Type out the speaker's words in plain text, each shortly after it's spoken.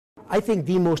I think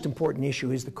the most important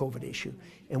issue is the COVID issue.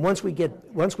 And once we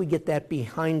get that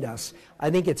behind us, I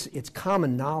think it's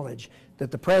common knowledge that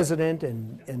the president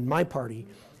and my party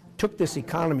took this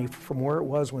economy from where it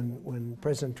was when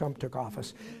President Trump took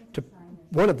office to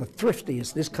one of the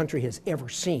thriftiest this country has ever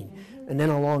seen. And then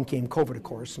along came COVID, of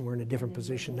course, and we're in a different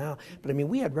position now. But I mean,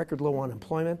 we had record low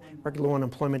unemployment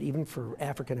even for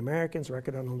African Americans,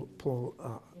 record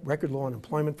low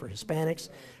unemployment for Hispanics.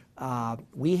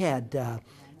 We had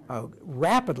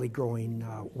rapidly growing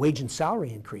wage and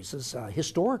salary increases,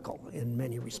 historical in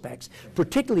many respects,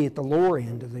 particularly at the lower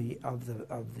end of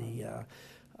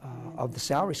the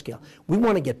salary scale. We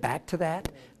want to get back to that.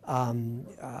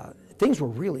 Things were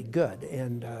really good,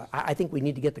 and I think we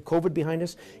need to get the COVID behind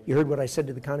us. You heard what I said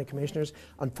to the county commissioners.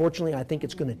 Unfortunately, I think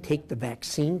it's going to take the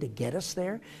vaccine to get us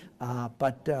there,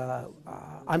 but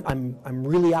I'm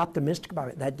really optimistic about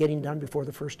it, that getting done before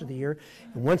the first of the year.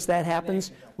 And once that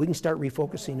happens, we can start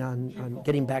refocusing on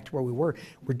getting back to where we were.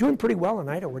 We're doing pretty well in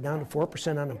Idaho. We're down to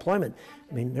 4% unemployment.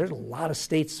 I mean, there's a lot of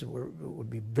states that would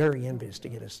be very envious to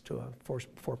get us to a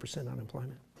 4%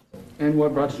 unemployment. And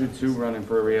what brought you to running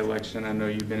for a re-election? I know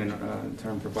you've been in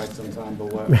term for quite some time, but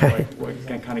what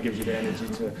kind of gives you the energy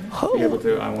to be able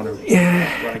to, I want to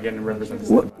run again and represent the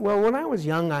state? Well, when I was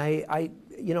young, I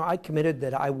committed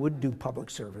that I would do public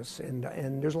service, and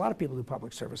there's a lot of people who do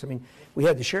public service. I mean, we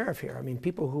had the sheriff here. I mean,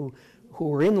 people who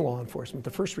were in law enforcement,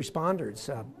 the first responders,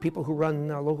 people who run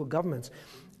local governments.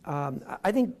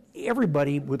 I think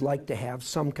everybody would like to have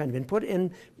some kind of input, and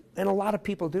a lot of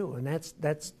people do, and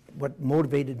that's what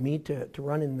motivated me to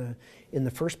run in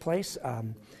the first place.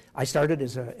 I started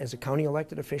as a county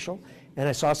elected official, and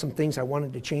I saw some things I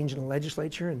wanted to change in the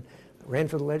legislature, and ran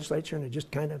for the legislature, and it just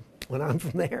kind of went on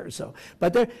from there. So,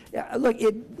 but look,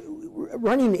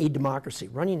 running a democracy,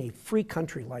 running a free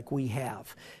country like we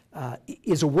have,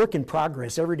 is a work in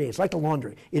progress every day. It's like the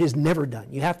laundry. It is never done.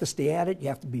 You have to stay at it. You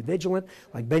have to be vigilant.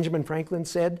 Like Benjamin Franklin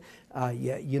said,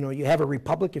 you have a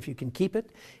republic if you can keep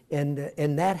it, and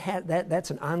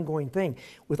that's an ongoing thing.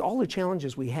 With all the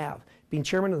challenges we have, being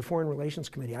chairman of the Foreign Relations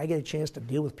Committee, I get a chance to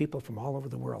deal with people from all over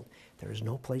the world. There is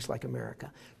no place like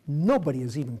America. Nobody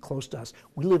is even close to us.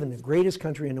 We live in the greatest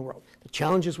country in the world. The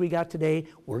challenges we got today,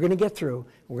 we're going to get through.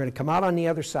 We're going to come out on the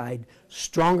other side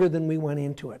stronger than we went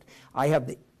into it. I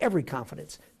have every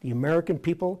confidence the American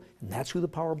people, and that's who the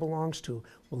power belongs to,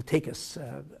 will take us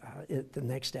at the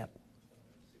next step.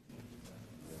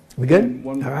 We good?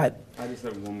 All right. I just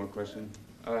have one more question.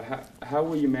 How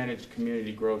will you manage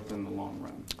community growth in the long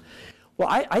run? Well,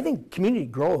 I think community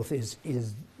growth is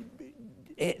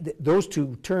those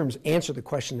two terms answer the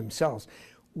question themselves.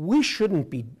 We should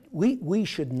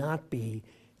not be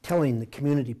telling the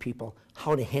community people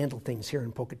how to handle things here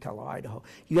in Pocatello, Idaho.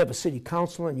 You have a city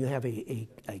council and you have a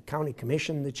county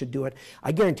commission that should do it.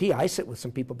 I guarantee you, I sit with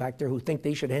some people back there who think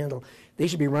they should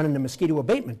be running the mosquito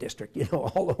abatement district,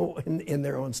 all in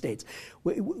their own states.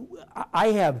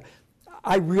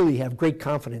 I really have great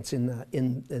confidence in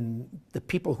the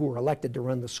people who are elected to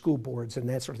run the school boards and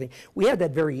that sort of thing. We had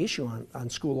that very issue on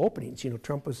school openings.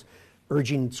 Trump was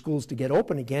urging schools to get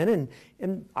open again,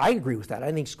 and I agree with that.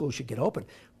 I think schools should get open.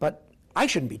 But I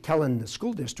shouldn't be telling the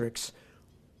school districts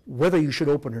whether you should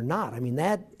open or not. I mean,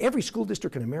 every school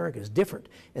district in America is different,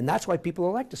 and that's why people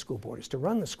elect a school board, is to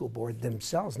run the school board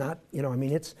themselves. Not, I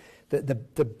mean, it's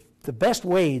the best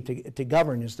way to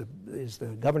govern is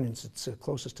the governance that's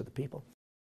closest to the people.